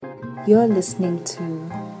You're listening to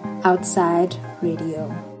Outside Radio.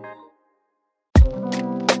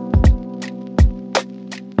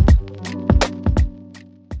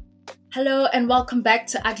 Hello and welcome back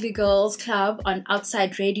to Ugly Girls Club on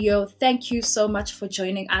Outside Radio. Thank you so much for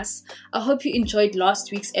joining us. I hope you enjoyed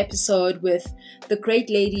last week's episode with the great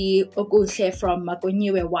lady Okuhle from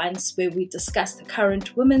Makonyiwe Once, where we discussed the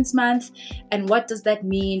current Women's Month and what does that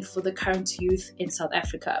mean for the current youth in South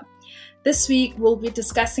Africa. This week, we'll be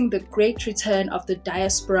discussing the great return of the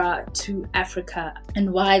diaspora to Africa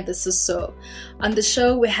and why this is so. On the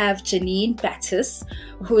show, we have Janine Battis,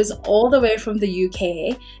 who is all the way from the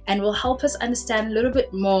UK and will help us understand a little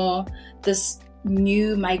bit more this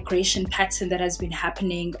new migration pattern that has been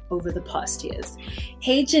happening over the past years.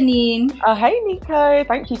 Hey, Janine. Hey, Nico.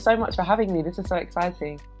 Thank you so much for having me. This is so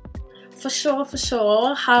exciting. For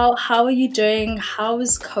sure. How are you doing? How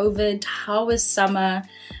is COVID? How is summer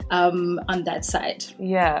on that side?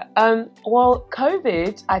 Yeah. Well,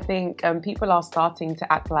 COVID, I think people are starting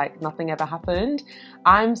to act like nothing ever happened.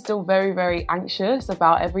 I'm still very, very anxious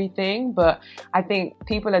about everything, but I think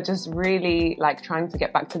people are just really trying to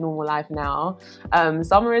get back to normal life now.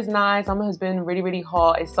 Summer is nice. Summer has been really, really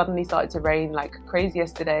hot. It suddenly started to rain like crazy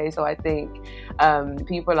yesterday. So I think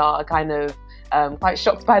people are kind of quite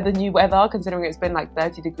shocked by the new weather, considering it's been like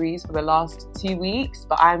 30 degrees for the last 2 weeks.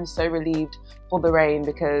 But I'm so relieved for the rain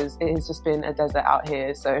because it has just been a desert out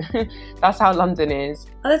here. So that's how London is.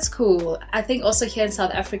 Oh, that's cool. I think also here in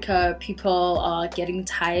South Africa, people are getting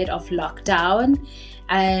tired of lockdown,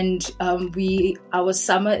 and our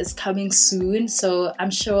summer is coming soon. So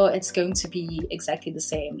I'm sure it's going to be exactly the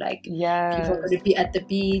same. People are going to be at the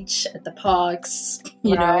beach, at the parks.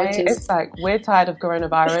 It's like we're tired of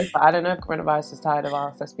coronavirus, but I don't know if coronavirus is tired of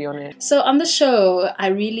us. Let's be honest. So on the show, I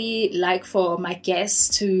really like for my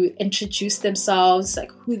guests to introduce themselves,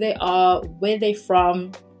 like who they are, where they're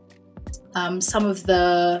from, some of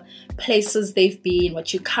the places they've been,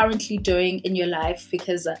 what you're currently doing in your life,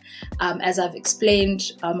 because as I've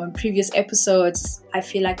explained on previous episodes, I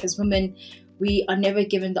feel like as women, we are never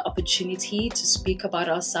given the opportunity to speak about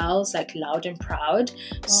ourselves loud and proud.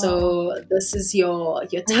 Oh. So this is your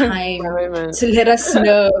time to let us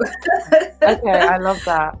know. Okay, I love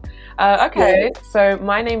that. Okay, so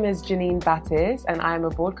my name is Janine Battis and I'm a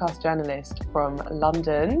broadcast journalist from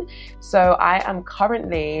London. So I am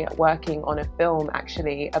currently working on a film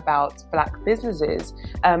actually about Black businesses.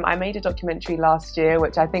 I made a documentary last year,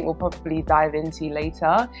 which I think we'll probably dive into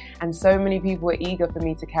later. And so many people were eager for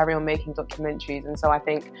me to carry on making documentaries. And so I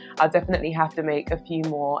think I'll definitely have to make a few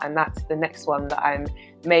more. And that's the next one that I'm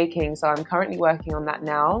making. So I'm currently working on that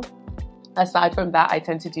now. Aside from that, I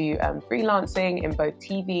tend to do freelancing in both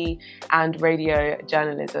TV and radio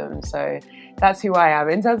journalism. So that's who I am.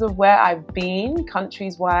 In terms of where I've been,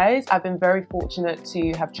 countries-wise, I've been very fortunate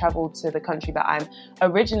to have travelled to the country that I'm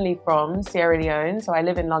originally from, Sierra Leone. So I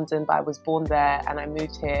live in London, but I was born there and I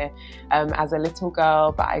moved here as a little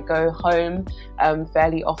girl. But I go home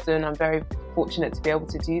fairly often. I'm very fortunate to be able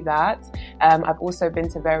to do that. I've also been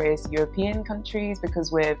to various European countries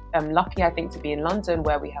because we're lucky, I think, to be in London,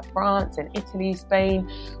 where we have France and Italy,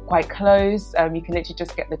 Spain, quite close. You can literally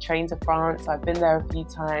just get the train to France. I've been there a few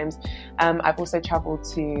times. I've also traveled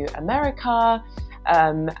to America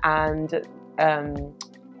and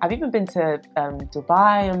I've even been to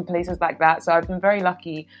Dubai and places like that. So I've been very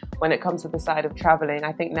lucky when it comes to the side of traveling.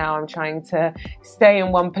 I think now I'm trying to stay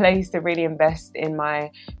in one place to really invest in my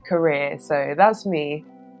career. So that's me.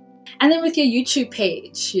 And then with your YouTube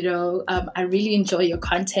page, I really enjoy your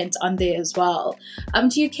content on there as well.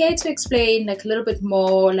 Do you care to explain a little bit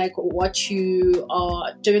more what you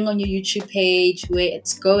are doing on your YouTube page, where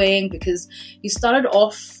it's going? Because you started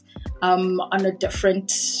off on a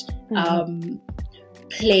different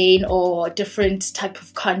plane or different type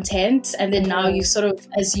of content, and then now you sort of,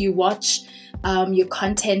 as you watch your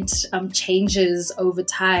content changes over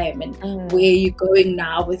time, and where you're going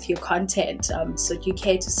now with your content. So do you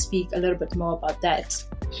care to speak a little bit more about that?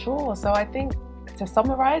 Sure. So I think, to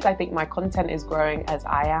summarize, I think my content is growing as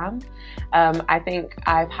I am. I think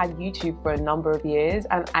I've had YouTube for a number of years,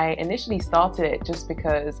 and I initially started it just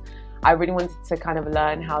because I really wanted to kind of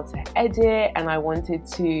learn how to edit, and I wanted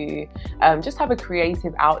to just have a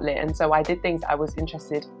creative outlet. And so I did things I was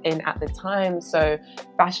interested in at the time. So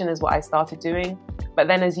fashion is what I started doing. But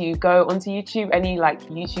then as you go onto YouTube, any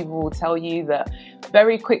YouTube will tell you that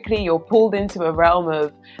very quickly you're pulled into a realm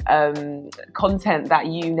of content that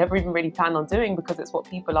you never even really plan on doing, because it's what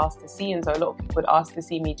people ask to see. And so a lot of people would ask to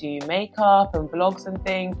see me do makeup and vlogs and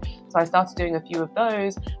things. So I started doing a few of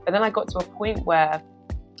those. But then I got to a point where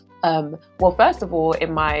Well, first of all,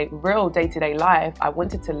 in my real day-to-day life, I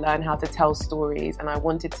wanted to learn how to tell stories, and I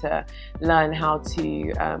wanted to learn how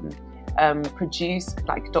to produce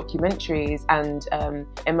like documentaries and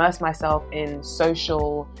immerse myself in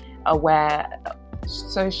socially aware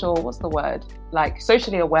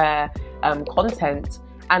content.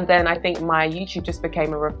 And then I think my YouTube just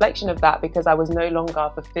became a reflection of that, because I was no longer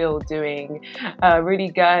fulfilled doing really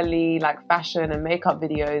girly like fashion and makeup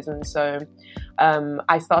videos. And so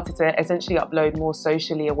I started to essentially upload more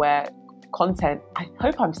socially aware content. I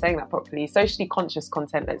hope I'm saying that properly. Socially conscious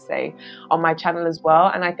content, let's say, on my channel as well.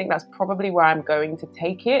 And I think that's probably where I'm going to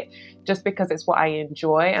take it, just because it's what I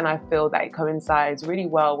enjoy. And I feel that it coincides really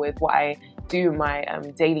well with what I do in my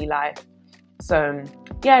daily life. So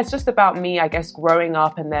yeah, it's just about me, I guess, growing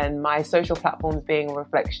up, and then my social platforms being a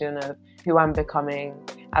reflection of who I'm becoming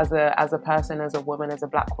as a person, as a woman, as a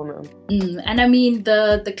Black woman. And I mean,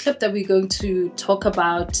 the clip that we're going to talk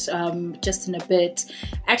about just in a bit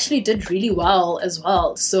actually did really well as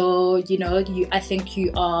well. So, I think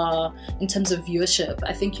you are, in terms of viewership,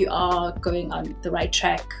 I think you are going on the right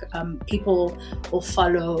track. People will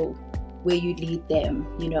follow where you lead them,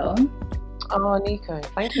 Oh, Nico,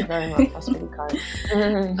 thank you very much. That's really kind.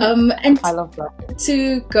 And I love that.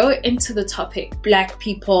 To go into the topic, Black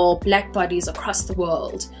people, Black bodies across the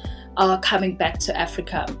world are coming back to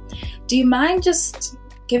Africa. Do you mind just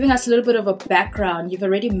giving us a little bit of a background? You've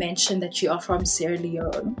already mentioned that you are from Sierra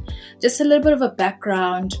Leone. Just a little bit of a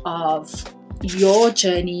background of your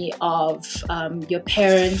journey, of your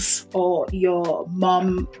parents or your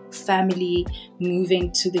mom family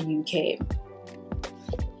moving to the UK.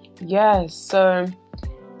 Yes, so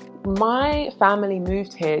my family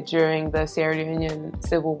moved here during the Sierra Leonean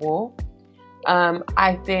Civil War.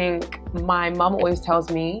 I think my mum always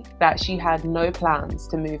tells me that she had no plans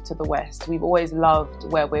to move to the West. We've always loved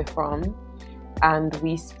where we're from, and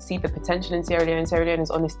we see the potential in Sierra Leone. Sierra Leone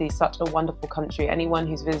is honestly such a wonderful country. Anyone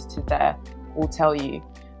who's visited there will tell you.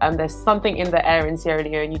 There's something in the air in Sierra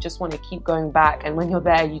Leone. You just want to keep going back, and when you're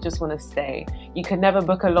there, you just want to stay. You can never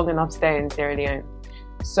book a long enough stay in Sierra Leone.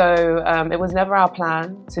 So it was never our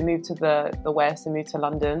plan to move to the West and move to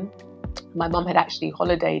London. My mum had actually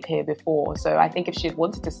holidayed here before, so I think if she had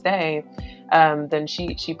wanted to stay, then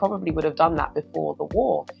she probably would have done that before the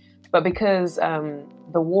war. But because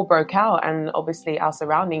the war broke out and obviously our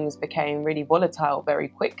surroundings became really volatile very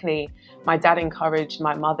quickly, my dad encouraged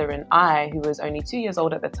my mother and I, who was only 2 years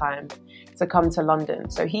old at the time, to come to London.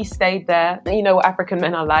 So he stayed there. You know what African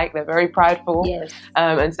men are like, they're very prideful. Yes.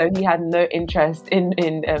 And so he had no interest in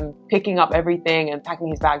picking up everything and packing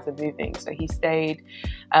his bags and moving. So he stayed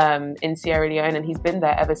in Sierra Leone, and he's been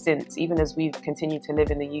there ever since, even as we've continued to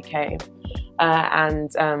live in the UK. And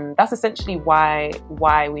that's essentially why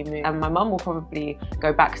we moved. And my mum will probably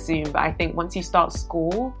go back soon, but I think once you start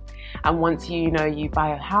school and once you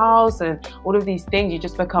buy a house and all of these things, you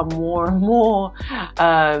just become more and more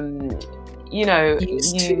used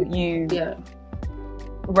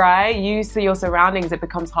to your surroundings. It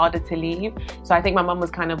becomes harder to leave. So I think my mum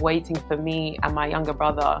was kind of waiting for me and my younger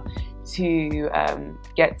brother to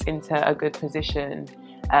get into a good position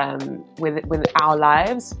with our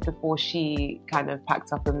lives before she kind of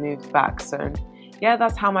packed up and moved back. So yeah,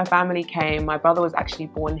 that's how my family came. My brother was actually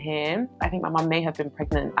born here. I think my mum may have been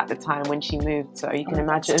pregnant at the time when she moved. So you can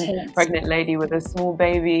imagine a pregnant lady with a small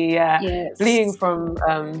baby fleeing from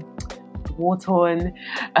war-torn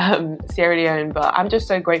Sierra Leone. But I'm just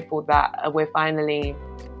so grateful that we're finally,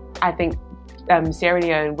 I think, Sierra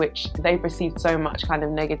Leone, which they've received so much kind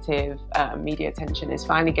of negative media attention, is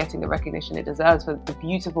finally getting the recognition it deserves for the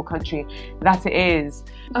beautiful country that it is.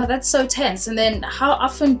 Oh, that's so tense. And then how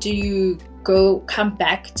often do you come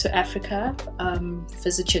back to Africa,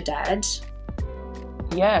 visit your dad?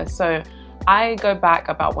 Yeah, so I go back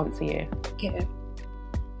about once a year. Okay.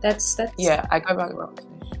 That's yeah, I go back about once a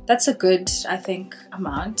year. That's a good, I think,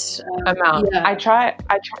 amount. Yeah.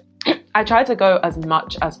 I try to go as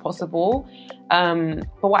much as possible. But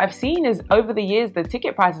what I've seen is over the years, the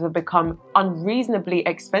ticket prices have become unreasonably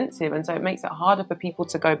expensive. And so it makes it harder for people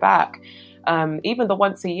to go back. Even the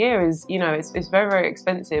once a year is, it's very, very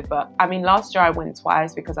expensive. But I mean, last year I went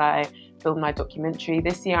twice because I filmed my documentary.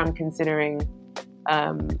 This year I'm considering,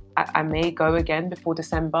 I may go again before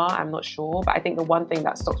December. I'm not sure. But I think the one thing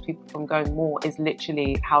that stops people from going more is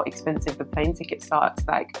literally how expensive the plane tickets are. It's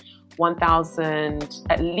like 1,000,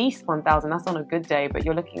 at least 1,000. That's on a good day, but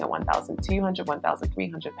you're looking at 1,200,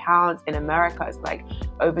 1,300 pounds. In America, it's like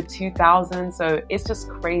over 2,000. So it's just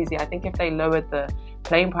crazy. I think if they lowered the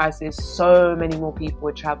plane prices, so many more people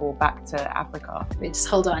would travel back to Africa. Wait, just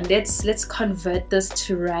hold on. Let's convert this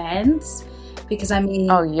to rands, because I mean,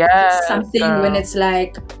 oh yeah, something when it's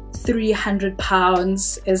like 300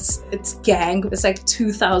 pounds is it's gang. It's like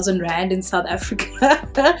 2,000 rand in South Africa.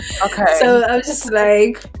 Okay. So I was just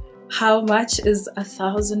like, how much is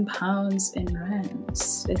 1,000 pounds in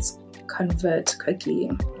rands? Let's convert quickly.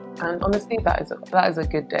 And honestly, that is a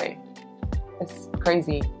good day. It's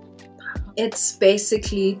crazy. It's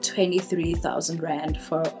basically 23,000 rand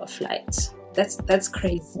for a flight. That's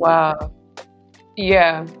crazy. Wow.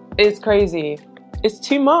 Yeah, it's crazy. It's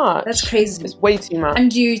too much. That's crazy. It's way too much.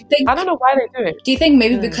 And do you think... I don't know why they do it. Do you think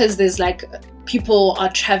maybe because there's like people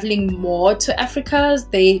are traveling more to Africa,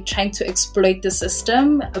 they trying to exploit the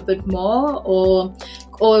system a bit more, or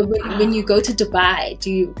when you go to Dubai,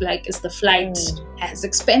 do you like, is the flight as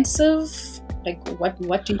expensive? Like what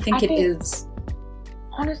do you think it is?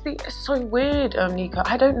 Honestly, it's so weird, Nika.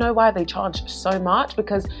 I don't know why they charge so much,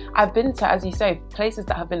 because I've been to, as you say, places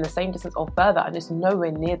that have been the same distance or further, and it's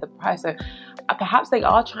nowhere near the price. So perhaps they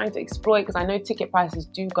are trying to exploit, because I know ticket prices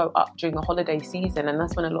do go up during the holiday season, and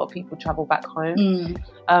that's when a lot of people travel back home.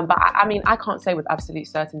 But I mean, I can't say with absolute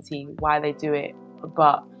certainty why they do it,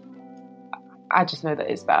 but I just know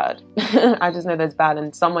that it's bad. I just know that it's bad,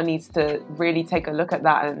 and someone needs to really take a look at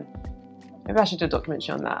that, and maybe I should do a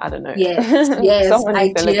documentary on that. I don't know. Yes,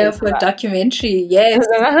 idea for a documentary. Yes,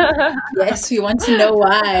 yes, we want to know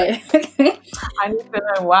why. I need to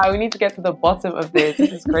know why. We need to get to the bottom of this.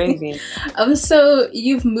 This is crazy. So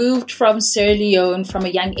you've moved from Sierra Leone from a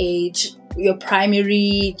young age. Your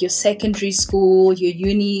primary, your secondary school, your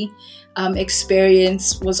uni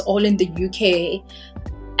experience was all in the UK.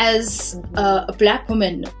 As a Black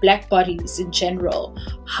woman, Black bodies in general,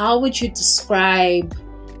 how would you describe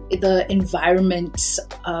the environment,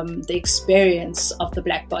 the experience of the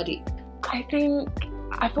Black body?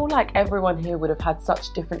 I feel like everyone here would have had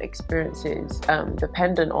such different experiences,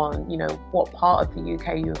 dependent on, you know, what part of the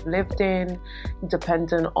UK you've lived in,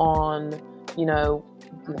 dependent on, you know,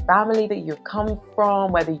 the family that you've come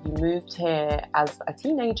from, whether you moved here as a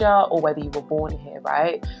teenager or whether you were born here,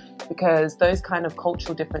 right? Because those kind of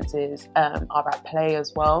cultural differences are at play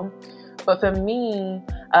as well. But for me,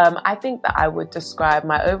 I think that I would describe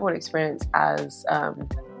my overall experience as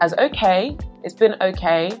okay. It's been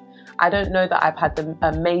okay. I don't know that I've had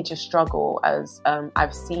a major struggle as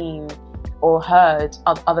I've seen or heard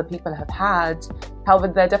other people have had. However,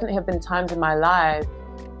 there definitely have been times in my life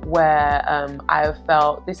where I have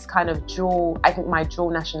felt this kind of my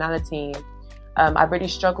dual nationality. I've really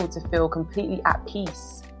struggled to feel completely at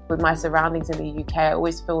peace with my surroundings in the UK. I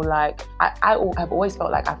always feel like I have always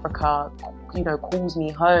felt like Africa, you know, calls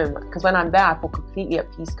me home, because when I'm there I feel completely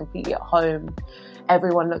at peace, completely at home.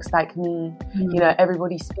 Everyone looks like me, you know,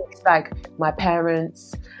 everybody speaks like my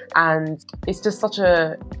parents, and it's just such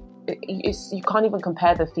you can't even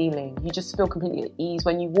compare the feeling. You just feel completely at ease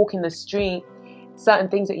when you walk in the street. Certain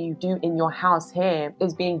things that you do in your house here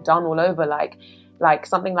is being done all over, like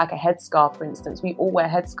something like a headscarf, for instance. We all wear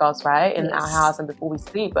headscarves, right, in our house and before we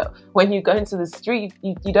sleep. But when you go into the street,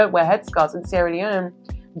 you don't wear headscarves. In Sierra Leone,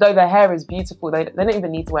 though their hair is beautiful, they don't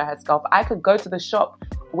even need to wear a headscarf. I could go to the shop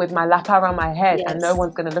with my lapa around my head and no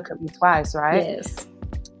one's going to look at me twice, right? Yes.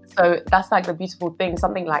 So that's like the beautiful thing.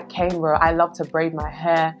 Something like Canberra, I love to braid my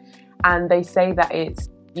hair. And they say that it's,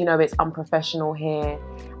 you know, it's unprofessional here.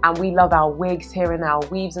 And we love our wigs here and our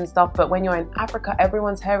weaves and stuff. But when you're in Africa,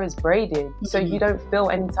 everyone's hair is braided. So you don't feel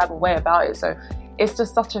any type of way about it. So it's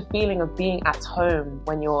just such a feeling of being at home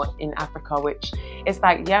when you're in Africa, which it's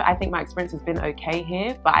like, yeah, I think my experience has been okay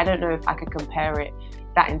here. But I don't know if I could compare it,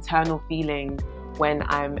 that internal feeling, when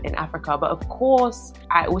I'm in Africa. But of course,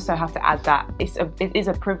 I also have to add that it is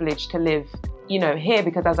a privilege to live, you know, here,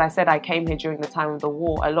 because as I said, I came here during the time of the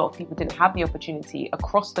war. A lot of people didn't have the opportunity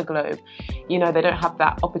across the globe. You know, they don't have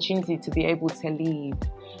that opportunity to be able to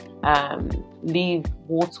leave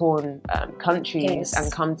war-torn countries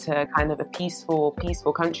and come to kind of a peaceful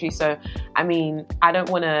country. So, I mean, I don't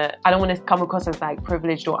want to come across as like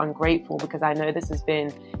privileged or ungrateful, because I know this has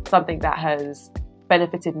been something that has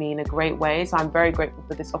benefited me in a great way. So I'm very grateful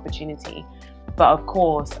for this opportunity. But of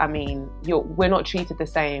course, I mean, we're not treated the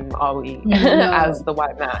same, are we, as the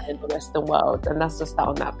white man in the Western world? And that's just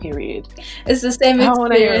on that period. It's the same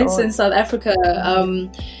experience in South Africa.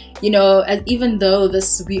 You know, even though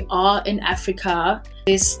we are in Africa,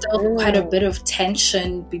 there's still quite a bit of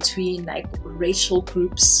tension between like racial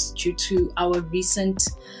groups due to our recent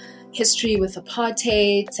history with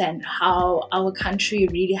apartheid and how our country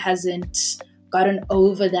really hasn't gotten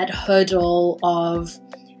over that hurdle of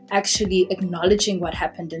actually acknowledging what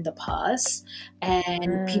happened in the past,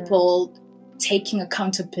 and people taking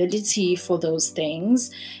accountability for those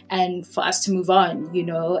things and for us to move on, you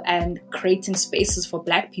know, and creating spaces for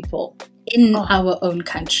Black people in our own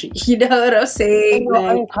country. You know what I'm saying?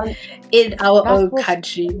 In our own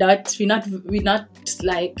country. We're not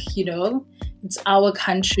like, you know, it's our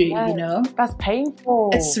country, you know. That's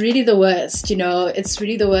painful. It's really the worst, you know. It's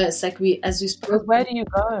really the worst. Like as we spoke. Where do you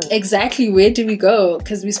go? Exactly, where do we go?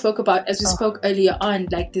 Because we spoke earlier on,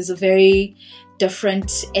 like there's a very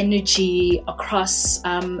different energy across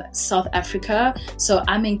South Africa. So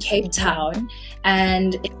I'm in Cape Town,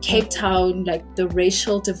 and in Cape Town, like the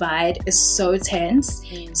racial divide is so tense.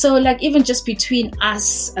 So like even just between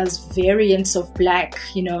us as variants of Black,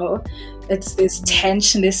 you know, it's this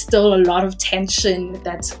tension. There's still a lot of tension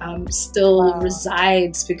that still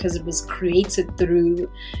resides because it was created through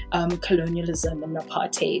colonialism and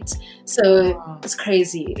apartheid. So it's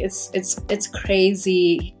crazy. It's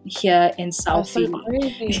crazy here in Southie. So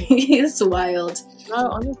crazy. It's wild. No,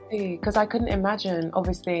 honestly, because I couldn't imagine.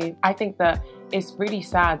 Obviously, I think that it's really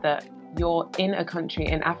sad that you're in a country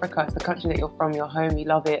in Africa. It's the country that you're from, your home, you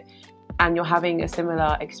love it, and you're having a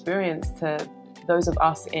similar experience to those of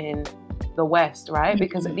us in the West, right?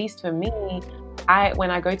 Because at least for me, when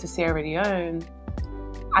I go to Sierra Leone,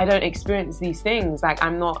 I don't experience these things. Like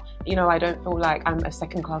I'm not, you know, I don't feel like I'm a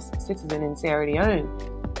second-class citizen in Sierra Leone.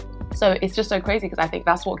 So it's just so crazy, because I think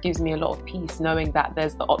that's what gives me a lot of peace, knowing that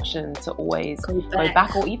there's the option to always go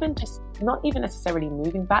back, or even just not even necessarily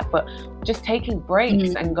moving back, but just taking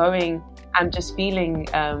breaks and going and just feeling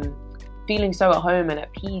so at home and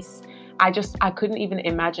at peace. I couldn't even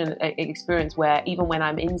imagine an experience where even when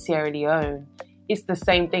I'm in Sierra Leone, it's the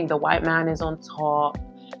same thing. The white man is on top,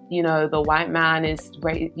 you know, the white man is,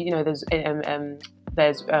 you know, there's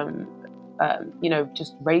you know,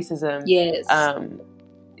 just racism. Yes.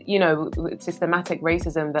 You know, systematic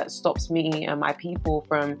racism that stops me and my people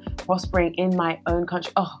from prospering in my own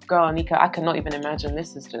country. Oh God, Nika, I cannot even imagine.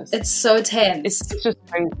 This is just... It's so tense. It's just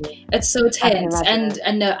crazy. It's so tense.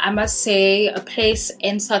 And I must say, a place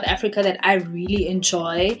in South Africa that I really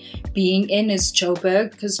enjoy being in is Joburg,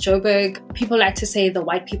 because Joburg, people like to say the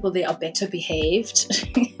white people, they are better behaved.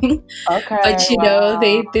 Okay. But you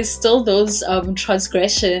know, there's still those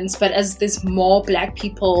transgressions. But as there's more Black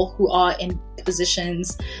people who are in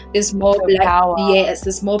positions, there's more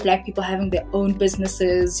there's more Black people having their own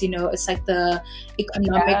businesses, you know, it's like the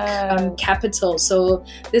economic capital. So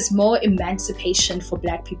there's more emancipation for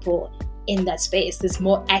Black people in that space. There's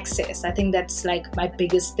more access. I think that's like my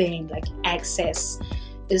biggest thing. Like access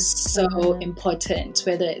is so important,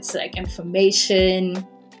 whether it's like information,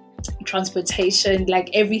 transportation,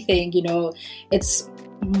 like everything, you know, it's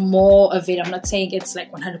more available. I'm not saying it's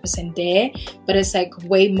like 100% there, but it's like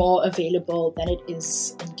way more available than it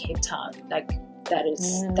is in Cape Town. Like that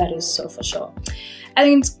is so for sure. I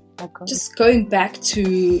think just going back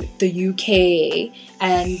to the UK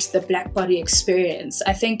and the Black body experience,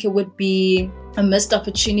 I think it would be a missed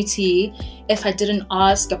opportunity if I didn't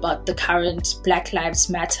ask about the current Black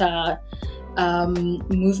Lives Matter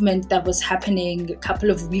movement that was happening a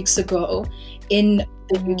couple of weeks ago in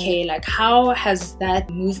the UK. Like, how has that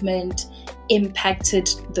movement impacted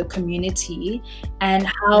the community, and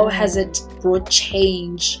how has it brought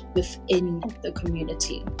change within the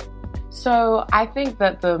community? So I think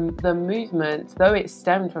that the movement, though it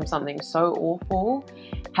stemmed from something so awful,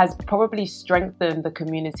 has probably strengthened the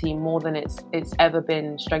community more than it's ever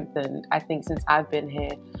been strengthened, I think, since I've been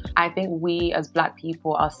here. I think we as Black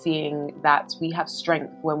people are seeing that we have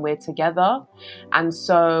strength when we're together. And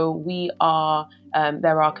so we are,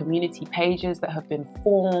 there are community pages that have been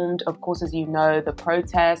formed. Of course, as you know, the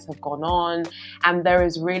protests have gone on, and there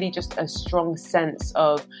is really just a strong sense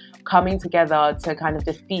of coming together to kind of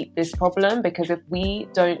defeat this problem, because if we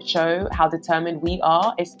don't show how determined we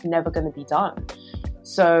are, it's never going to be done.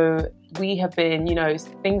 So we have been, you know,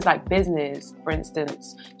 things like business, for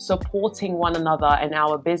instance, supporting one another in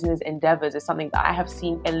our business endeavors is something that I have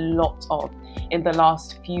seen a lot of in the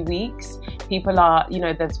last few weeks. People are, you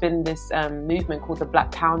know, there's been this movement called the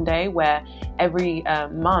Black Pound Day, where every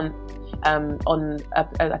month,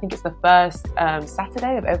 I think it's the first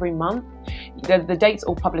Saturday of every month, the date's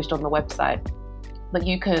all published on the website. But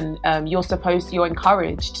you can, you're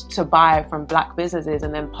encouraged to buy from Black businesses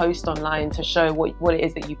and then post online to show what it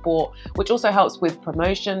is that you bought, which also helps with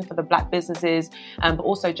promotion for the Black businesses, but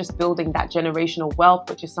also just building that generational wealth,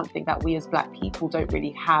 which is something that we as Black people don't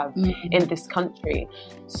really have in this country.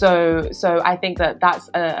 So I think that that's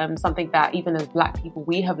something that even as Black people,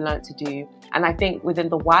 we have learned to do. And I think within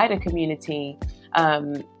the wider community,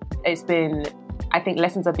 it's been, I think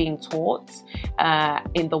lessons are being taught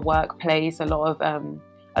in the workplace. A lot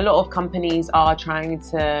of companies are trying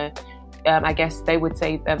to I guess they would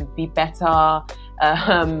say, be better,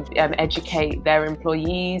 educate their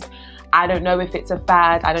employees. I don't know if it's a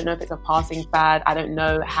fad. I don't know if it's a passing fad. I don't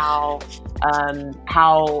know how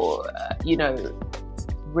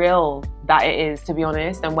real that it is, to be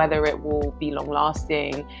honest, and whether it will be long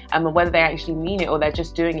lasting, and whether they actually mean it or they're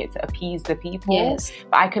just doing it to appease the people. Yes.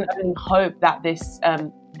 But I can only hope that this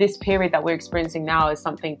period that we're experiencing now is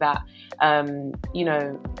something that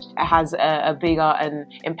has a bigger and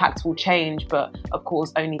impactful change. But of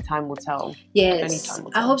course, only time will tell. Yes,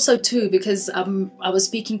 I hope so too, because I was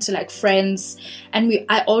speaking to like friends, and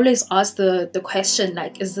I always ask the question,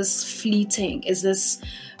 like, is this fleeting? Is this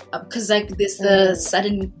because like there's the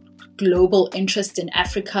sudden global interest in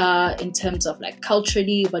Africa in terms of like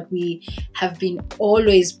culturally what we have been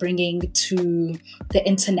always bringing to the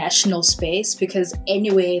international space, because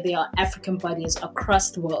anyway there are African bodies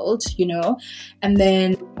across the world, and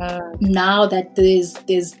then now that there's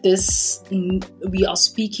this, we are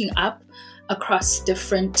speaking up across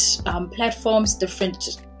different platforms,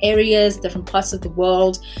 different areas, different parts of the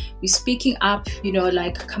world. We're speaking up,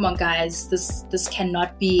 like, come on guys, this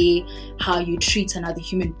cannot be how you treat another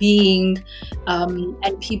human being,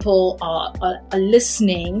 and people are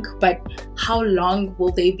listening, but how long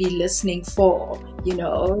will they be listening for?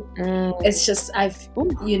 It's just I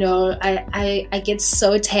get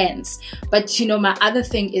so tense. But my other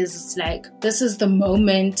thing is, it's like, this is the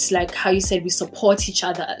moment, like how you said, we support each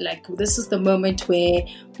other. Like, this is the moment where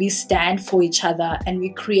we stand for each other and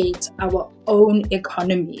we create our own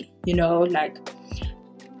economy, like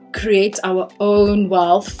create our own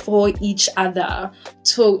wealth for each other,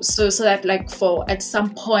 so that, like, for at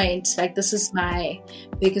some point, like, this is my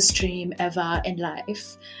biggest dream ever in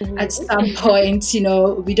life. At some point,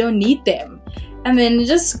 we don't need them. And then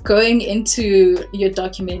just going into your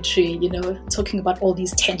documentary, talking about all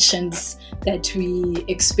these tensions that we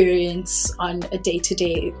experience on a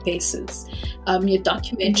day-to-day basis. Your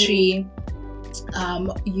documentary,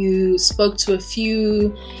 you spoke to a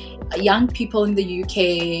few young people in the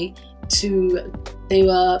UK. They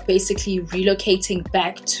were basically relocating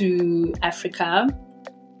back to Africa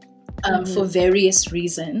for various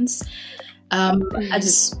reasons. I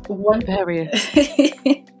just want various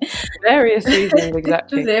reasons,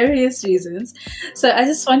 exactly. Various reasons. So I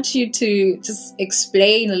just want you to just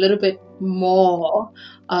explain a little bit more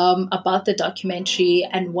about the documentary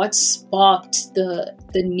and what sparked the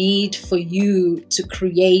need for you to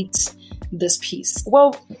create this piece.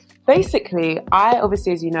 Well, basically, I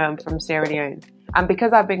obviously, as you know, I'm from Sierra Leone. And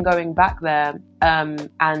because I've been going back there,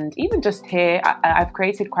 and even just here, I've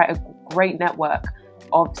created quite a great network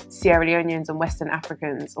of Sierra Leoneans and West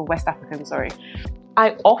Africans,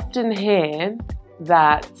 I often hear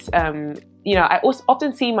that, I also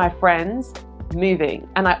often see my friends moving,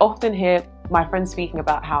 and I often hear my friends speaking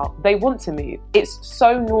about how they want to move. It's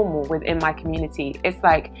so normal within my community. It's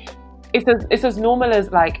like, it's as normal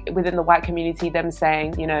as, like, within the white community, them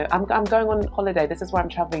saying, I'm going on holiday. This is where I'm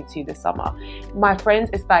traveling to this summer. My friends,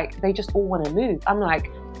 it's like, they just all want to move. I'm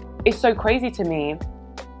like, it's so crazy to me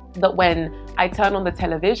that when I turn on the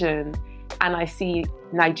television and I see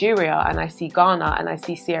Nigeria and I see Ghana and I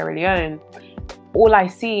see Sierra Leone, all I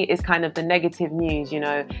see is kind of the negative news.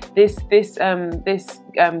 This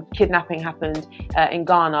kidnapping happened in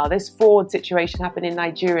Ghana. This fraud situation happened in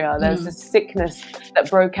Nigeria. There's a sickness that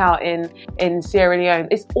broke out in Sierra Leone.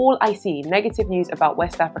 It's all I see, negative news about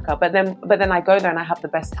West Africa. But then I go there and I have the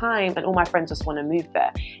best time, and all my friends just want to move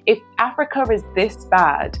there. If Africa is this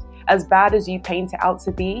bad, as bad as you paint it out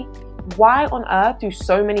to be, why on earth do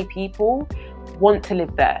so many people want to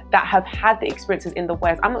live there, that have had the experiences in the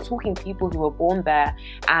West? I'm not talking people who were born there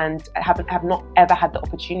and have not ever had the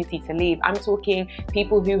opportunity to leave. I'm talking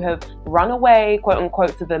people who have run away, quote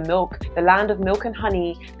unquote, to the land of milk and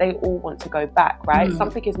honey. They all want to go back, right?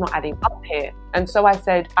 Something is not adding up here. And so I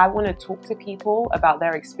said, I want to talk to people about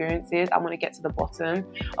their experiences. I want to get to the bottom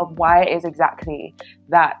of why it is exactly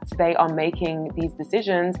that they are making these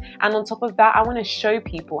decisions. And on top of that, I want to show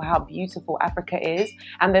people how beautiful Africa is.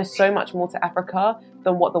 And there's so much more to Africa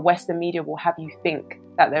than what the Western media will have you think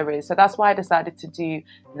that there is. So that's why I decided to do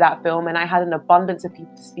that film. And I had an abundance of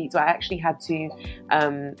people to speak to. I actually had to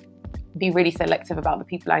be really selective about the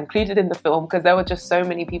people I included in the film, because there were just so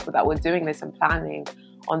many people that were doing this and planning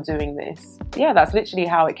on doing this. Yeah, that's literally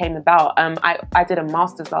how it came about. I did a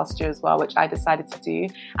master's last year as well, which I decided to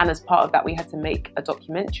do, and as part of that we had to make a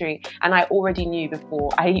documentary, and I already knew before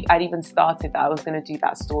I'd even started that I was going to do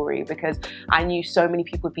that story, because I knew so many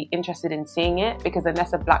people would be interested in seeing it, because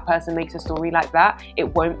unless a black person makes a story like that,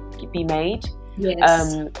 it won't be made.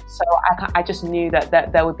 Yes. So I just knew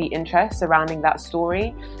that there would be interest surrounding that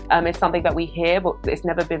story. It's something that we hear, but it's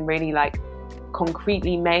never been really like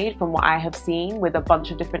concretely made from what I have seen, with a bunch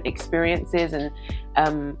of different experiences. And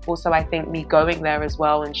also I think me going there as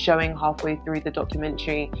well and showing halfway through the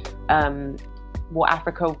documentary what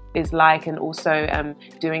Africa is like, and also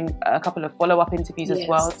doing a couple of follow-up interviews as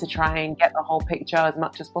well to try and get the whole picture as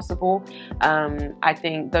much as possible. I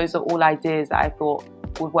think those are all ideas that I thought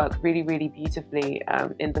would work really, really beautifully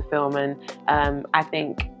in the film. And I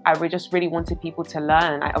think I just really wanted people to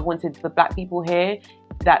learn. I wanted the Black people here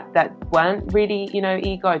that weren't really,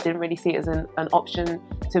 eager, didn't really see it as an option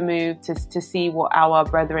to move, to see what our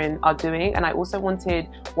brethren are doing. And I also wanted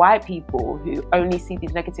white people who only see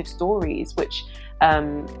these negative stories, which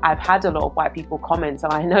I've had a lot of white people comment, so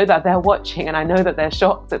I know that they're watching and I know that they're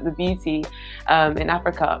shocked at the beauty in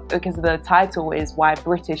Africa, because the title is Why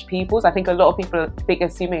British Peoples. I think a lot of people are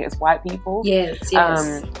assuming it's white people. Yes.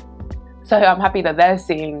 So I'm happy that they're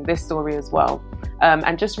seeing this story as well.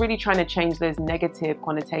 And just really trying to change those negative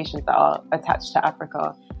connotations that are attached to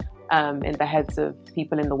Africa in the heads of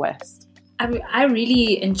people in the West. I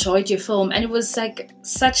really enjoyed your film, and it was like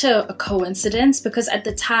such a coincidence, because at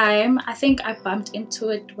the time, I think I bumped into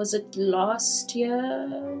it, was it last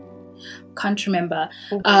year? Can't remember.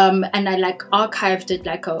 And I like archived it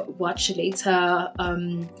like a watch later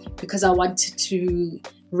because I wanted to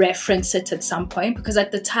reference it at some point, because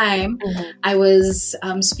at the time I was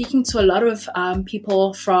speaking to a lot of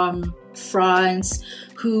people from France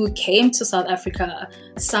who came to South Africa.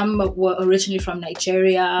 Some were originally from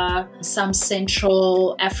Nigeria, some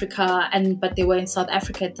Central Africa, but they were in South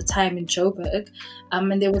Africa at the time, in Joburg,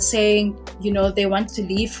 and they were saying, they want to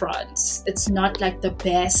leave France. It's not like the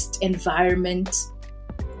best environment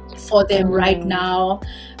for them right now.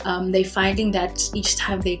 They're finding that each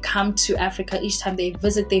time they come to Africa, each time they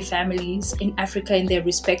visit their families in Africa, in their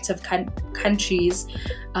respective countries,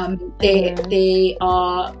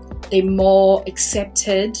 they're more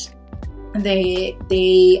accepted,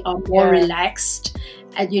 they are more relaxed.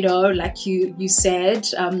 And like you said,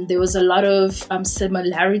 there was a lot of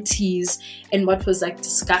similarities in what was like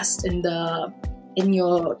discussed in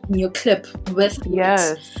your clip with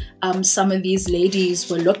what some of these ladies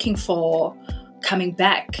were looking for coming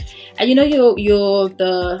back. And you're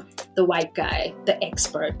the white guy, the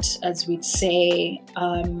expert, as we'd say,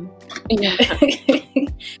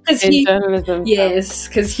 because journalism. Yes,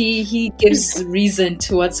 because he gives reason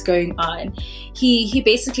to what's going on. He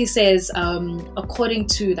basically says, according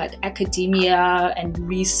to like academia and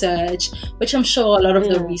research, which I'm sure a lot of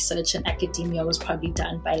the research in academia was probably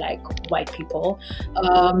done by like white people.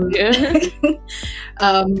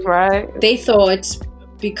 Right. They thought,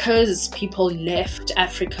 because people left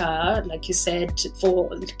Africa, like you said,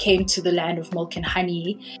 came to the land of milk and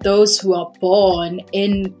honey, those who are born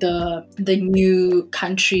in the new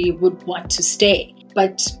country would want to stay.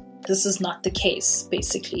 But this is not the case,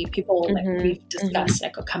 basically. People, like we've discussed,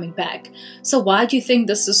 like, are coming back. So why do you think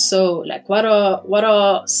this is so? Like, what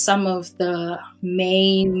are some of the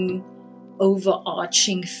main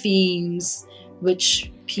overarching themes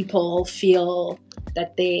which people feel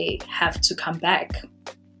that they have to come back?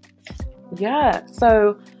 Yeah,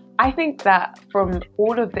 so I think that from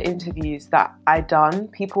all of the interviews that I done,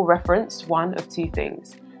 people referenced one of two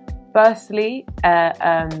things. Firstly,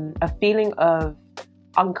 a feeling of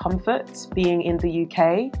uncomfort being in the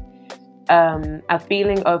UK, a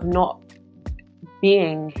feeling of not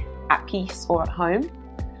being at peace or at home,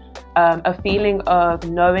 a feeling of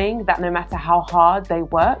knowing that no matter how hard they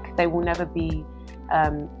work, they will never be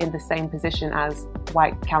in the same position as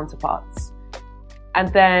white counterparts. And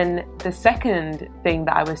then the second thing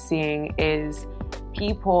that I was seeing is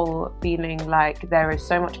people feeling like there is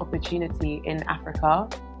so much opportunity in Africa,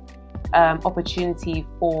 opportunity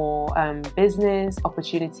for business,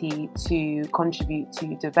 opportunity to contribute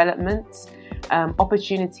to development,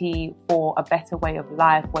 opportunity for a better way of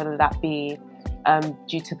life, whether that be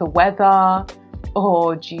due to the weather,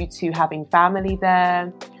 or due to having family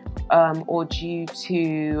there, or due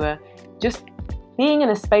to just being in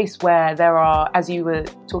a space where there are, as you were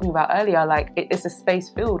talking about earlier, like it's a space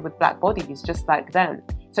filled with Black bodies just like them.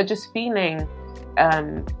 So just feeling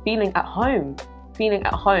at home.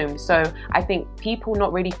 So I think people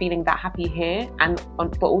not really feeling that happy here,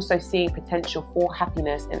 but also seeing potential for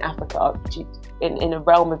happiness in Africa in a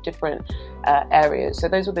realm of different areas. So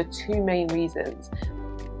those were the two main reasons.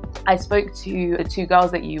 I spoke to the two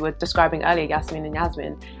girls that you were describing earlier, Yasmin and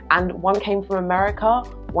Yasmin, and one came from America,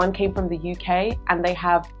 one came from the UK, and they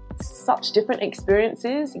have such different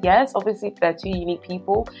experiences. Yes, obviously they're two unique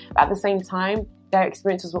people, but at the same time, their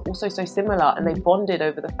experiences were also so similar, and they bonded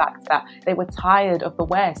over the fact that they were tired of the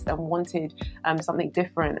West and wanted something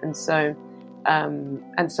different. And so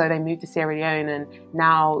they moved to Sierra Leone, and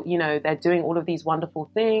now, you know, they're doing all of these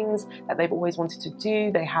wonderful things that they've always wanted to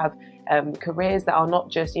do. They have careers that are not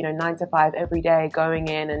just, you know, 9 to 5 every day, going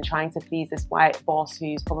in and trying to please this white boss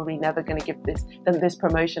who's probably never going to give them this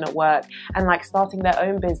promotion at work, and like starting their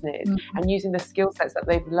own business and using the skill sets that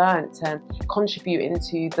they've learned to contribute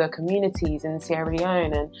into the communities in Sierra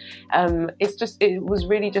Leone. And it was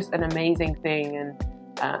really just an amazing thing. And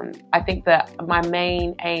I think that my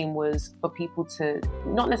main aim was for people to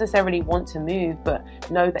not necessarily want to move, but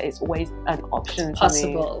know that it's always an option to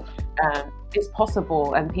move. It's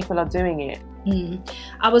possible, and people are doing it.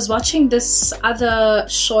 I was watching this other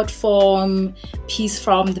short form piece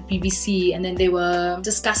from the BBC, and then they were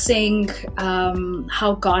discussing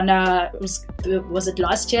how Ghana was it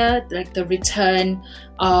last year, like the return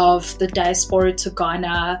of the diaspora to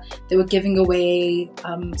Ghana. They were giving away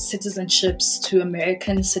citizenships to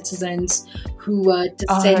American citizens who were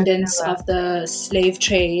descendants of the slave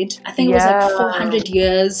trade. I think it was like 400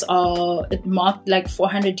 years, or it marked like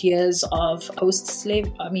 400 years of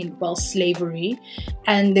slavery.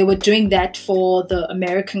 And they were doing that for the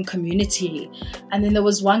American community. And then there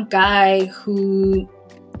was one guy who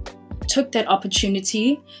took that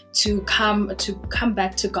opportunity to come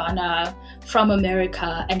back to Ghana from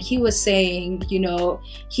America, and he was saying, you know,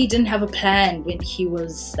 he didn't have a plan when he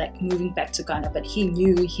was like moving back to Ghana, but he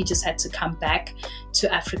knew he just had to come back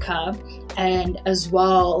to Africa. And as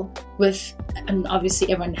well and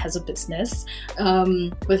obviously everyone has a business,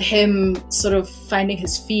 with him sort of finding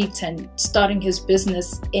his feet and starting his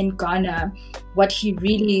business in Ghana, what he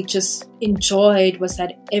really just enjoyed was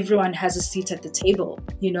that everyone has a seat at the table.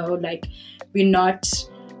 You know, like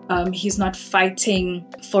he's not fighting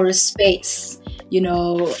for a space, you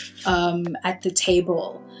know, at the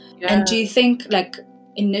table. Yeah. And do you think like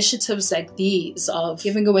initiatives like these of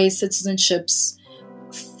giving away citizenships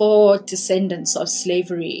for descendants of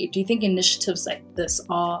slavery, do you think initiatives like this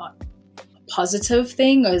are a positive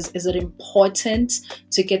thing, or is it important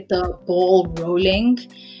to get the ball rolling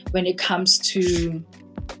when it comes to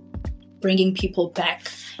bringing people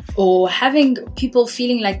back, or having people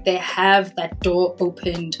feeling like they have that door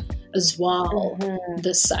opened as well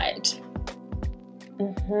this side?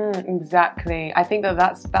 Exactly. I think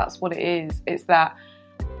that's what it is. It's that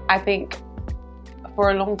I think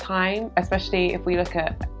for a long time, especially if we look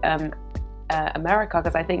at America,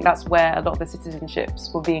 because I think that's where a lot of the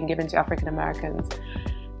citizenships were being given to African Americans.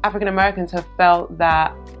 African Americans have felt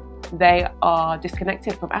that they are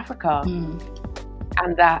disconnected from Africa,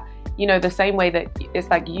 and that, you know, the same way that it's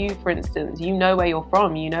like you, for instance, you know where you're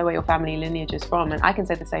from, you know where your family lineage is from. And I can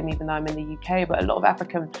say the same even though I'm in the UK, but a lot of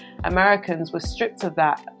African Americans were stripped of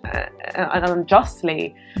that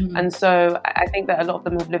unjustly. And so I think that a lot of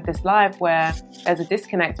them have lived this life where there's a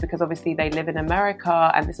disconnect, because obviously they live in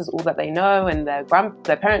America and this is all that they know, and their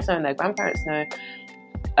parents know and their grandparents know.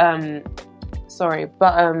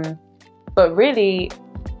 But really,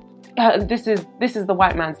 this is the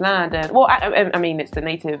white man's land, and well, I mean, it's the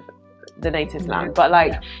natives' land, but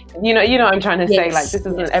like, you know what I'm trying to say. Like, this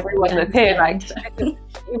isn't everyone that's here. Like,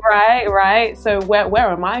 right. So where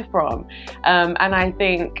am I from? And I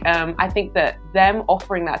think that them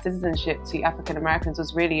offering that citizenship to African Americans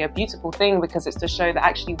was really a beautiful thing, because it's to show that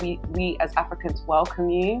actually we as Africans welcome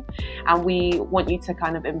you, and we want you to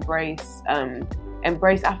kind of embrace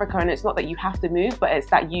Africa. And it's not that you have to move, but it's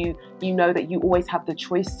that you know that you always have the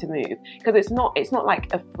choice to move, because it's not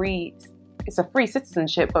like it's a free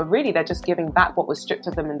citizenship, but really they're just giving back what was stripped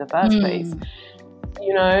of them in the first place,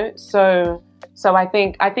 you know. So I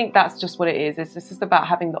think that's just what it is. It's just about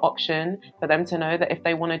having the option for them to know that if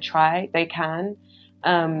they want to try, they can.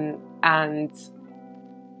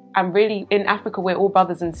 And really, in Africa, we're all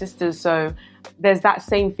brothers and sisters. So there's that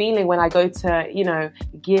same feeling when I go to, you know,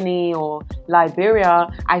 Guinea or Liberia.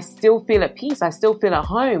 I still feel at peace. I still feel at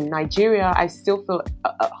home. Nigeria, I still feel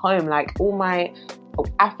at home. Like, all my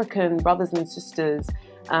African brothers and sisters,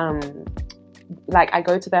 like, I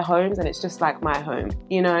go to their homes and it's just like my home,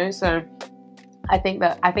 you know. So I think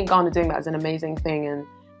Ghana doing that is an amazing thing. And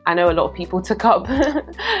I know a lot of people took up the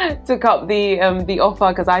offer,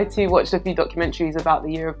 because I too watched a few documentaries about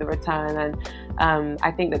the year of the return, and I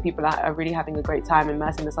think that people are really having a great time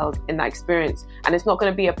immersing themselves in that experience. And it's not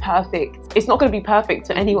going to be perfect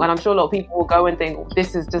to anyone. I'm sure a lot of people will go and think,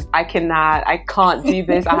 this is just, I can't do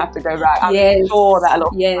this, I have to go back. I'm sure that a lot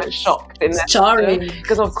of people are shocked in it's jarring,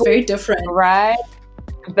 because of course, very different, right?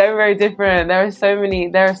 Very, very different. There's so many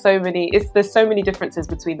differences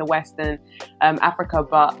between the West and Africa,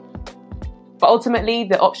 but But ultimately,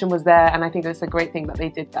 the option was there, and I think it's a great thing that they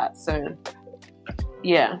did that. So,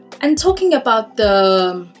 yeah. And talking about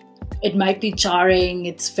it might be jarring,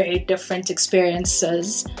 it's very different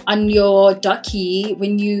experiences. On your docu,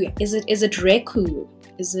 is it Reku?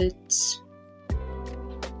 Is it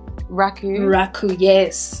Raku,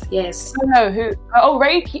 yes. Oh, no, who? Oh,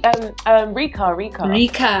 Rika,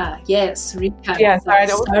 yes, Rika. Yeah, sorry,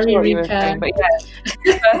 sorry, Rika. Saying, but yeah,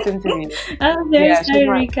 first interview. I'm very sorry,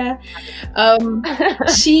 Rika.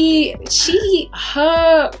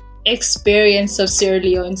 Her experience of Sierra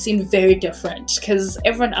Leone seemed very different, because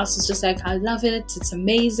everyone else was just like, I love it, it's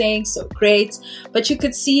amazing, so great. But you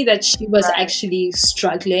could see that she was actually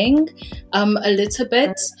struggling a little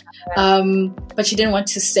bit. But she didn't want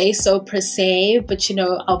to say so per se, but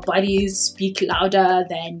our bodies speak louder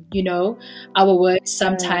than our words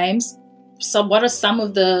sometimes. So what are some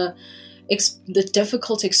of the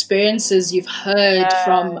difficult experiences you've heard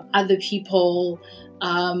from other people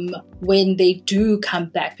when they do come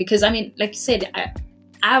back? Because like you said,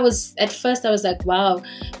 I was like, wow,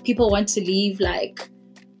 people want to leave like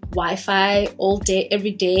Wi-Fi all day,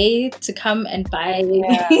 every day to come and buy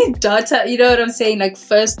data. You know what I'm saying? Like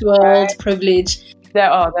first world privilege. There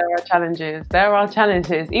are challenges.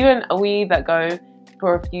 Even we that go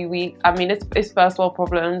for a few weeks, it's first world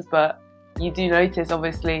problems, but you do notice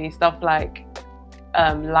obviously stuff like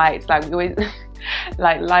lights. Like we always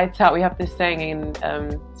like lights out. We have this saying in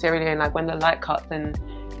Sierra Leone, like when the light cuts and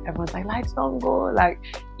everyone's like, lights don't go. Like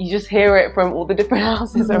you just hear it from all the different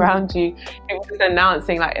houses around you. It was just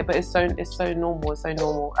announcing, like, but it's so normal. It's so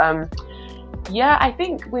normal. Yeah, I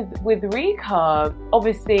think with Rika,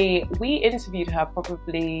 obviously we interviewed her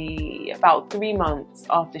probably about 3 months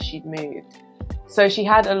after she'd moved. So she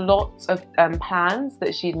had a lot of plans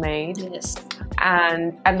that she'd made. Yes.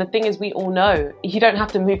 And the thing is, we all know, you don't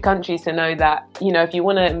have to move countries to know that, if you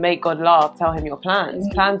want to make God laugh, tell him your plans.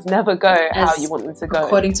 Plans never go how you want them to go.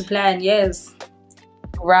 According to plan, yes.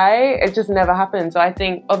 Right? It just never happened. So I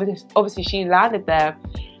think obviously she landed there.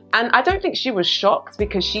 And I don't think she was shocked,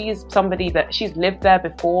 because she's somebody that she's lived there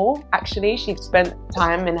before. Actually, she'd spent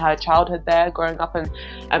time in her childhood there, growing up, and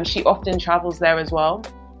she often travels there as well.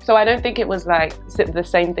 So I don't think it was like the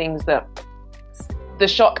same things that the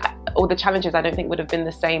shock or the challenges, I don't think would have been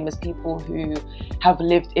the same as people who have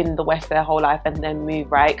lived in the West their whole life and then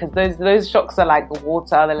move, right? Because those shocks are like the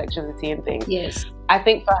water, the electricity and things. Yes. I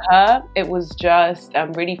think for her, it was just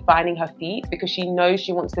really finding her feet, because she knows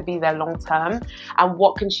she wants to be there long term. And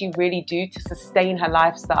what can she really do to sustain her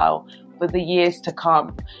lifestyle for the years to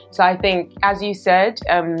come? So I think, as you said,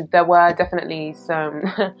 there were definitely some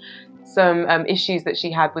issues that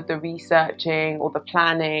she had with the researching or the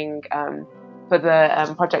planning for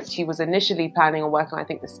the project she was initially planning on working on, I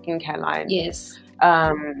think the skincare line. Yes.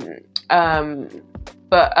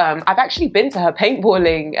 But I've actually been to her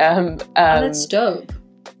paintballing. That's dope.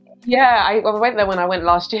 Yeah, I went there when I went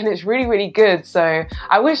last year, and it's really, really good. So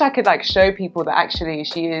I wish I could like show people that actually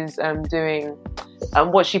she is doing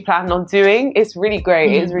what she planned on doing. It's really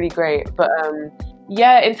great. It's really great. But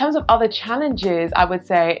yeah, in terms of other challenges, I would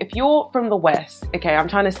say if you're from the West, okay, I'm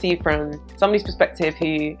trying to see from somebody's perspective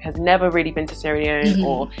who has never really been to Sierra Leone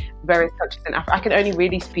or various countries in Africa. I can only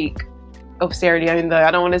really speak of Sierra Leone, though. I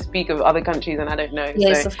don't want to speak of other countries and I don't know.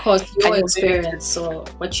 Yes, so, of course, your experience or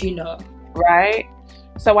what you know. Right?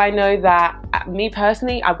 So I know that me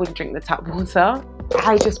personally, I wouldn't drink the tap water.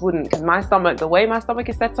 I just wouldn't, because the way my stomach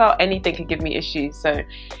is set up, anything could give me issues. So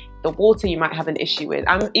the water you might have an issue with.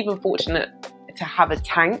 I'm even fortunate to have a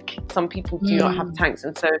tank. Some people do not have tanks,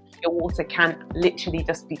 and so your water can literally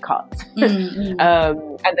just be cut. And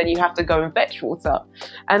then you have to go and fetch water.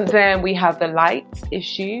 And then we have the light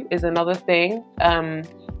issue is another thing.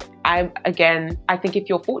 I think if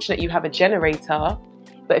you're fortunate, you have a generator.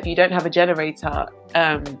 But if you don't have a generator,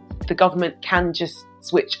 the government can just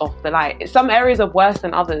switch off the light. Some areas are worse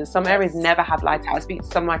than others. Some areas never have light out. I speak to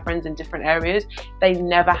some of my friends in different areas. They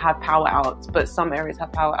never have power outs, but some areas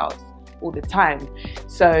have power outs all the time.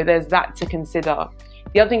 So there's that to consider.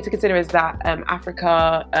 The other thing to consider is that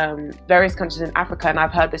Africa, various countries in Africa, and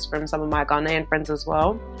I've heard this from some of my Ghanaian friends as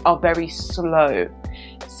well, are very slow.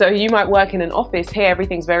 So you might work in an office here,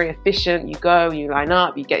 everything's very efficient. You go, you line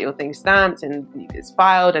up, you get your thing stamped and it's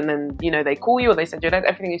filed, and then, they call you or they send you a letter.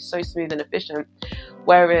 Everything is so smooth and efficient.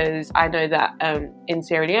 Whereas I know that in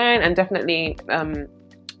Sierra Leone, and definitely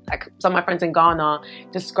like some of my friends in Ghana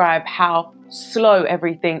describe how slow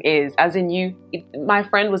everything is. As in my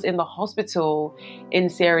friend was in the hospital in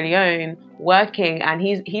Sierra Leone working, and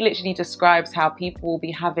he literally describes how people will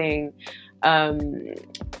be having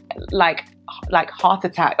like heart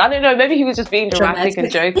attack. I don't know, maybe he was just being dramatic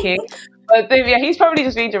and joking. But yeah, he's probably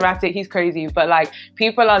just being dramatic. He's crazy. But like,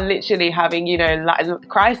 people are literally having, you know, like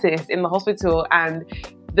crisis in the hospital, and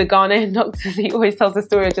the Ghanaian doctors, he always tells the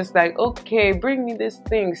story of just like, okay, bring me this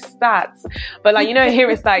thing, stats. But like, you know, here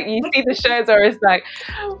it's like, you see the shows where it's like,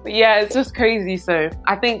 yeah, it's just crazy. So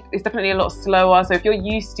I think it's definitely a lot slower. So if you're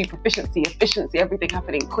used to proficiency, efficiency, everything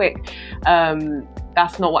happening quick,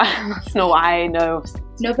 that's not what I know of.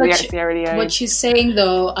 No, but what she's saying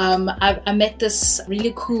though, I met this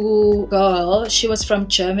really cool girl. She was from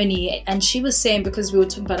Germany, and she was saying, because we were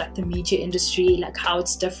talking about like the media industry, like how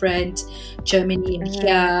it's different, Germany and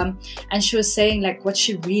here, and she was saying like what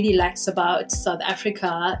she really likes about South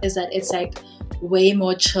Africa is that it's like way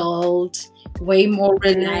more chilled, way more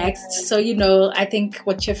relaxed. So, you know, I think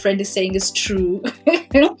what your friend is saying is true.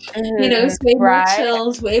 You know, it's way more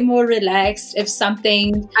chilled, way more relaxed. If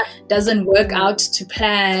something doesn't work out to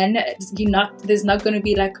plan, there's not going to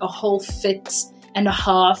be like a whole fit and a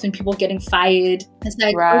half and people getting fired. It's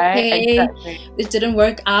like, okay, it didn't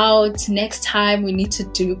work out. Next time we need to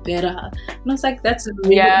do better. And I was like, that's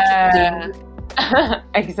really interesting.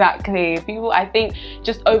 Exactly. People, I think,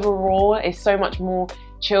 just overall is so much more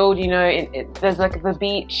chilled. You know, there's like the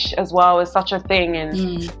beach as well is such a thing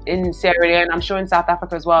in Sierra Leone. I'm sure in South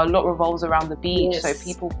Africa as well, a lot revolves around the beach. So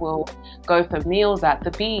people will go for meals at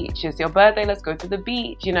the beach. It's your birthday, let's go to the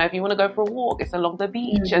beach. You know, if you want to go for a walk, it's along the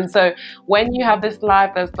beach. And so when you have this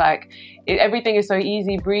life that's like, everything is so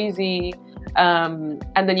easy breezy, and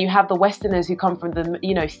then you have the Westerners who come from the,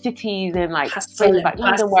 you know, cities and like places like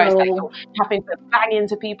London, where it's like you're having to bang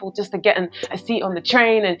into people just to get a seat on the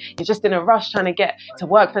train, and you're just in a rush trying to get to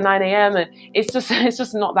work for 9 a.m. and it's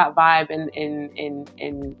just not that vibe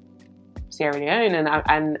in Sierra Leone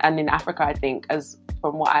and in Africa, I think, as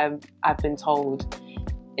from what I've been told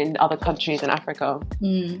in other countries in Africa.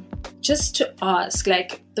 Just to ask,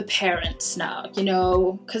 like, the parents now, you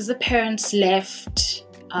know, because the parents left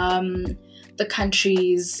the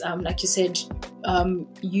countries, like you said,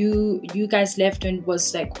 you guys left when it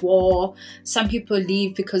was like war. Some people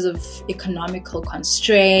leave because of economical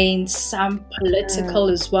constraints, some political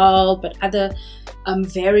as well, but other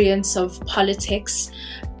variants of politics.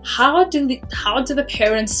 How do the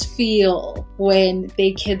parents feel when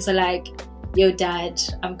their kids are like, yo dad,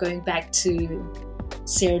 I'm going back to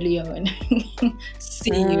Sierra Leone?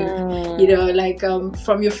 See you, you know, like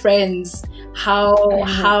from your friends,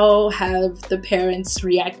 how have the parents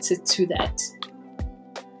reacted to that?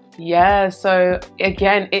 Yeah, so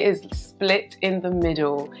again, it is split in the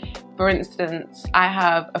middle. For instance, I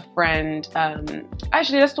have a friend,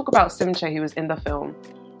 actually let's talk about Simcha, who was in the film.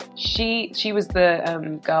 She was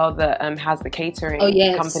the girl that has the catering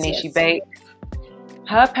company. She bakes.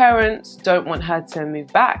 Her parents don't want her to move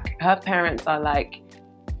back. Her parents are like,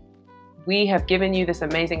 we have given you this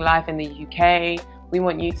amazing life in the UK. We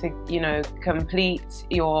want you to, you know, complete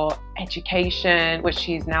your education, which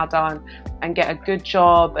she's now done, and get a good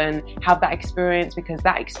job and have that experience, because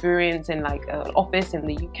that experience in like an office in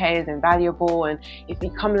the UK is invaluable. And if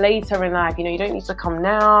you come later in life, you know, you don't need to come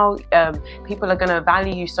now. People are going to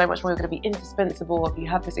value you so much more. You're going to be indispensable if you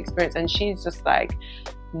have this experience. And she's just like,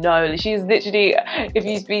 no, she's literally, if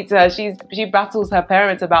you speak to her, she battles her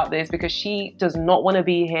parents about this because she does not want to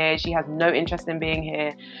be here. She has no interest in being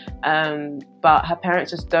here, but her parents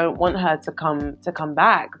just don't want her to come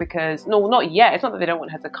back, because no, not yet. It's not that they don't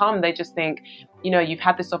want her to come. They just think, you know, you've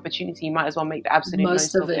had this opportunity, you might as well make the absolute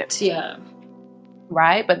most of it. Yeah.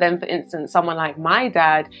 Right? But then, for instance, someone like my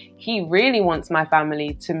dad, he really wants my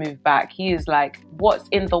family to move back. He is like, what's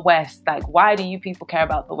in the West? Like, why do you people care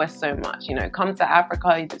about the West so much? You know, come to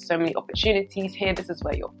Africa, there's so many opportunities here. This is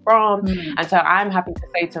where you're from. And so I'm happy to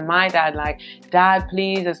say to my dad, like, Dad,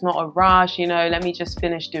 please, it's not a rush. You know, let me just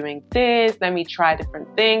finish doing this. Let me try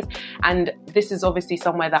different things. And this is obviously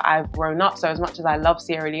somewhere that I've grown up. So as much as I love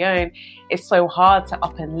Sierra Leone, it's so hard to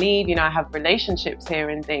up and leave. You know, I have relationships here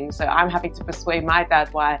and things. So I'm happy to persuade my dad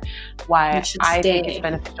why I think it's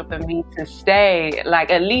beneficial for me to stay,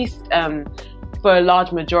 like at least for a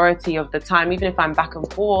large majority of the time, even if I'm back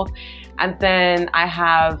and forth. And then I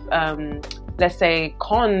have let's say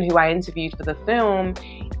Con, who I interviewed for the film.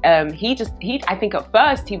 He I think at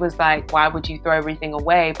first he was like, why would you throw everything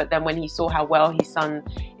away? But then when he saw how well his son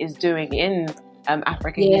is doing in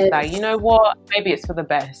Africa, he's like, you know what, maybe it's for the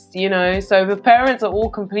best, you know. So the parents are all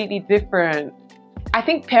completely different. I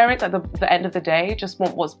think parents at the end of the day just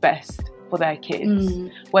want what's best for their kids,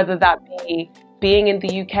 whether that be being in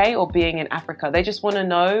the UK or being in Africa. They just want to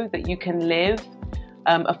know that you can live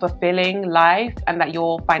a fulfilling life and that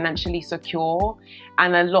you're financially secure.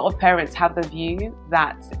 And a lot of parents have the view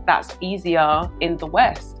that that's easier in the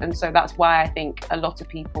West. And so that's why I think a lot of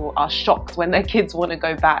people are shocked when their kids want to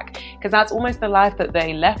go back, because that's almost the life that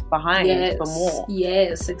they left behind for more.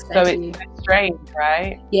 Yes, exactly. So it's strange,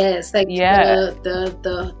 right? Yes, like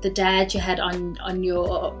the dad you had on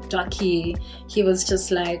your docu, he was just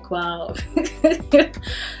like, wow,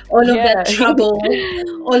 all of that trouble,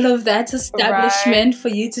 all of that establishment for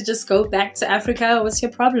you to just go back to Africa. What's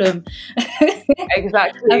your problem?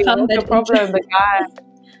 Exactly. What's the problem? The guy,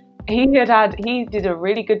 he did a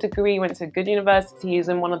really good degree, went to a good university, he was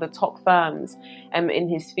in one of the top firms in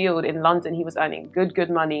his field in London. He was earning good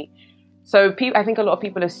money. So I think a lot of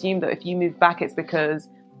people assume that if you move back, it's because,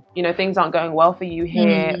 you know, things aren't going well for you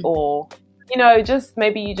here, or, you know, just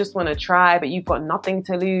maybe you just want to try, but you've got nothing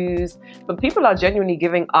to lose. But people are genuinely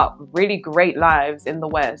giving up really great lives in the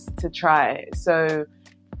West to try. So,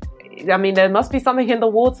 I mean, there must be something in the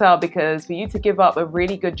water, because for you to give up a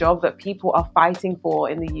really good job that people are fighting for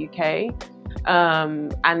in the UK,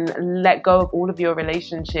 and let go of all of your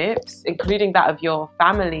relationships, including that of your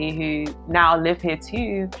family who now live here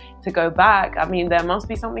too, to go back. I mean, there must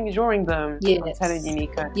be something drawing them. Yes. I'm telling you,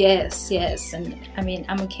 Nika. Yes. And I mean,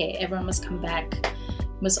 I'm okay. Everyone must come back.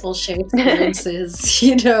 Must all share experiences,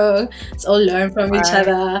 you know, let's all learn from each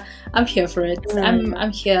other. I'm here for it.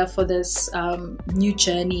 I'm here for this new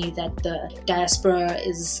journey that the diaspora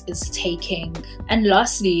is taking. And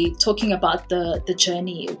lastly, talking about the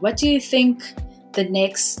journey, what do you think the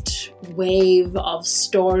next wave of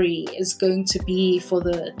story is going to be for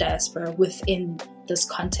the diaspora within this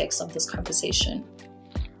context of this conversation?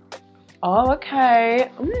 Oh,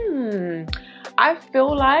 okay. I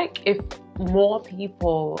feel like if more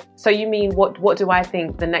people, so you mean what do I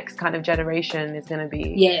think the next kind of generation is going to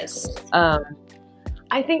be? Yes.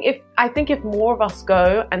 I think if more of us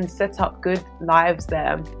go and set up good lives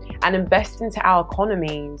there and invest into our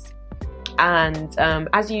economies, and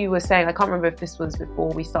as you were saying, I can't remember if this was before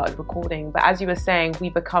we started recording, but as you were saying, we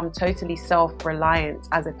become totally self-reliant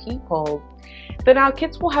as a people, then our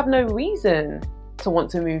kids will have no reason to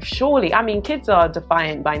want to move, surely. I mean, kids are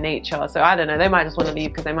defiant by nature, so I don't know, they might just want to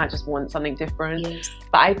leave because they might just want something different. Yes.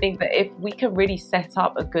 But I think that if we can really set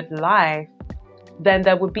up a good life, then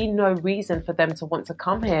there would be no reason for them to want to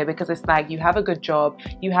come here, because it's like, you have a good job,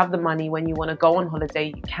 you have the money, when you want to go on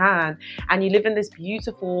holiday you can, and you live in this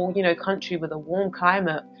beautiful, you know, country with a warm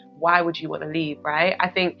climate. Why would you want to leave, right? I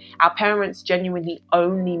think our parents genuinely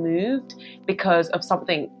only moved because of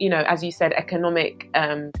something, you know, as you said, economic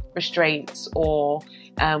restraints or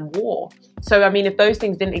war. So, I mean, if those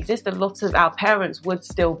things didn't exist, a lot of our parents would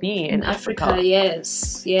still be in Africa.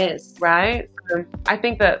 Yes. Right?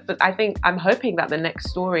 I'm hoping that the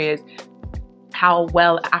next story is how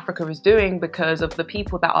well Africa is doing because of the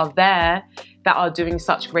people that are there that are doing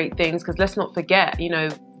such great things. Because let's not forget, you know,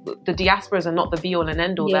 the diasporas are not the be all and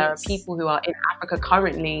end all. Yes. There are people who are in Africa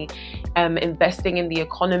currently investing in the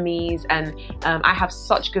economies, and I have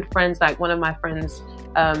such good friends, like one of my friends,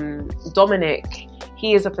 Dominic.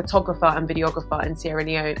 He is a photographer and videographer in Sierra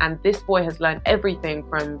Leone, and this boy has learned everything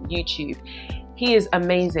from YouTube. He is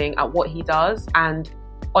amazing at what he does, and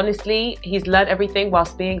honestly, he's learned everything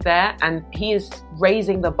whilst being there, and he is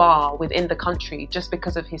raising the bar within the country just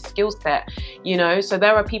because of his skill set, you know. So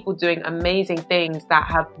there are people doing amazing things that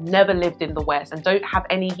have never lived in the West and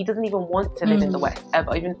he doesn't even want to live in the West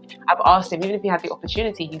ever. Even I've asked him, even if he had the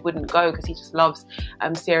opportunity, he wouldn't go because he just loves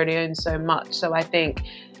Sierra Leone so much. So I think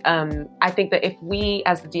that if we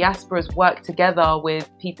as the diasporas work together with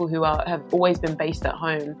people who have always been based at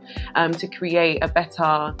home to create a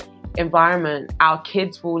better environment, our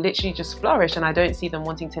kids will literally just flourish, and I don't see them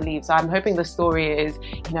wanting to leave. So I'm hoping the story is,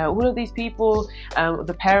 you know, all of these people,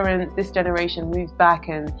 the parents, this generation moved back,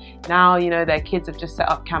 and now, you know, their kids have just set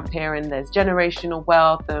up camp here, and there's generational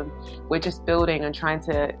wealth, and we're just building and trying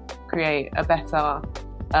to create a better,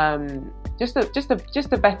 just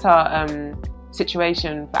a better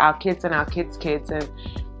situation for our kids and our kids' kids. And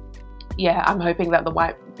yeah, I'm hoping that the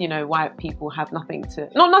white people have nothing to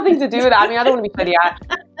do with it. I mean, I don't want to be petty.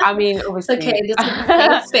 I mean, obviously, it's okay.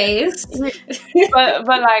 This is space. but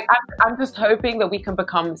like, I'm just hoping that we can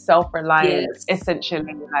become self-reliant. Yes.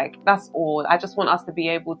 Essentially, like, that's all. I just want us to be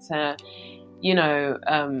able to, you know,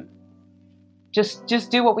 just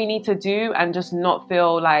do what we need to do and just not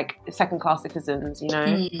feel like second-class citizens, you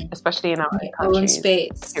know, especially in our own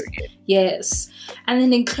space. Period. Yes. And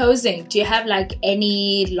then in closing, do you have like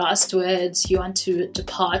any last words you want to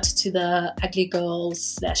depart to the Ugly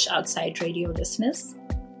Girls / Outside Radio listeners?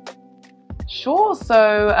 Sure.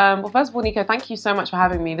 So, well, first of all, Nico, thank you so much for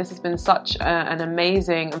having me. This has been such an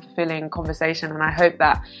amazing and fulfilling conversation, and I hope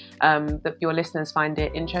that that your listeners find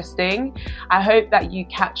it interesting. I hope that you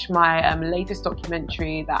catch my latest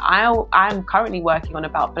documentary that I'm currently working on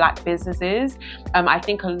about Black businesses. I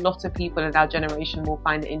think a lot of people in our generation will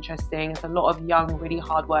find it interesting. It's a lot of young, really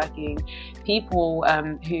hardworking people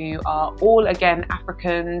who are all, again,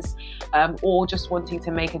 Africans, all just wanting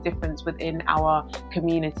to make a difference within our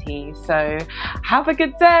community. So have a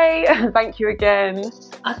good day. Thank you again.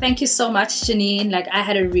 Thank you so much, Janine. Like, I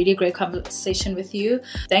had a really great conversation with you.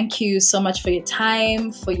 Thank you so much for your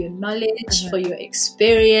time, for your knowledge, for your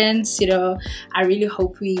experience. You know, I really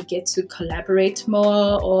hope we get to collaborate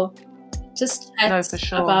more or just chat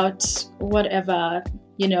about whatever.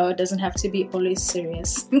 You know, it doesn't have to be always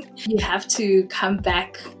serious. You have to come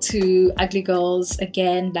back to Ugly Girls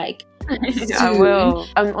again, like, I will.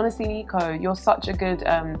 Honestly, Nico, you're such a good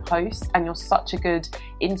host and you're such a good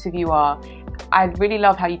interviewer. I really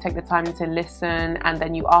love how you take the time to listen and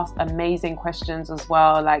then you ask amazing questions as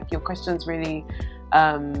well. Like, your questions really...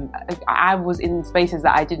 I was in spaces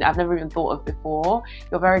that I've never even thought of before.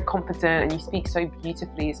 You're very competent and you speak so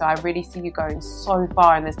beautifully. So I really see you going so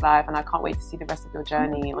far in this life and I can't wait to see the rest of your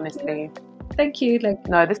journey, honestly. Thank you.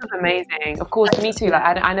 No, this is amazing. Of course, me too.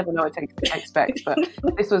 Like, I never know what to expect, but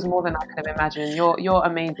this was more than I could have imagined. You're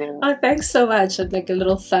amazing. Oh, thanks so much. I'm like a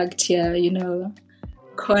little thugged here, you know.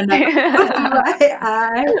 Corner my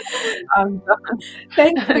eye. I'm done.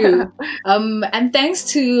 Thank you. And thanks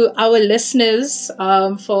to our listeners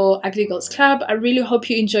for Ugly Girls Club. I really hope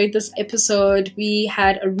you enjoyed this episode. We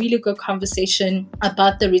had a really good conversation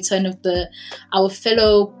about the return of our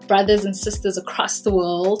fellow brothers and sisters across the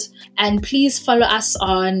world. And please follow us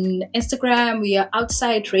on Instagram. We are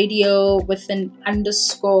Outside Radio with an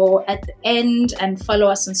 _ at the end, and follow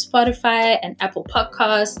us on Spotify and Apple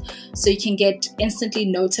Podcasts so you can get instantly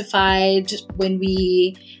notified when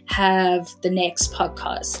we have the next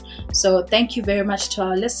podcast. So thank you very much to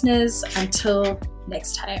our listeners. Until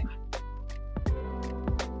next time.